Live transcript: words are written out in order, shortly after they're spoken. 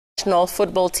National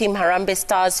football team Harambee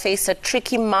Stars face a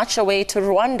tricky match away to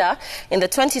Rwanda in the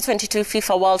 2022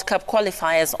 FIFA World Cup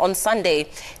qualifiers on Sunday.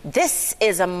 This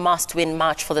is a must-win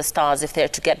match for the Stars if they're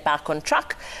to get back on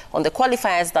track on the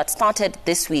qualifiers that started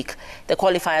this week. The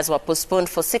qualifiers were postponed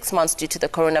for 6 months due to the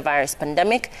coronavirus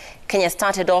pandemic. Kenya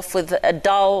started off with a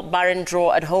dull, barren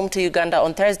draw at home to Uganda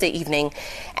on Thursday evening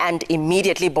and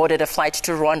immediately boarded a flight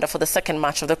to Rwanda for the second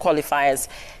match of the qualifiers.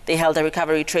 They held a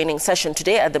recovery training session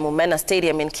today at the Mumena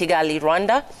Stadium in Kigali,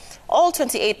 Rwanda. All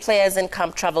 28 players in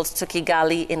camp traveled to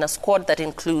Kigali in a squad that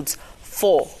includes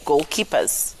 4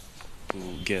 goalkeepers.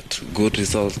 Get good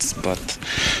results, but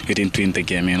we didn't win the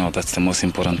game, that's the most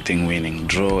important thing, winning.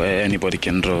 Draw, anybody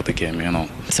can draw the game,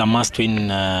 It's a must-win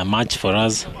match for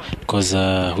us because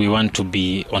we want to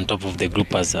be on top of the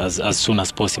group as soon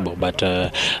as possible, but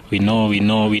we know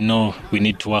we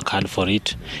need to work hard for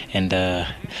it, and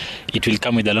it will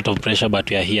come with a lot of pressure, but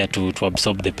we are here to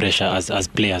absorb the pressure as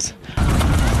players.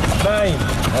 9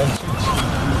 and 6.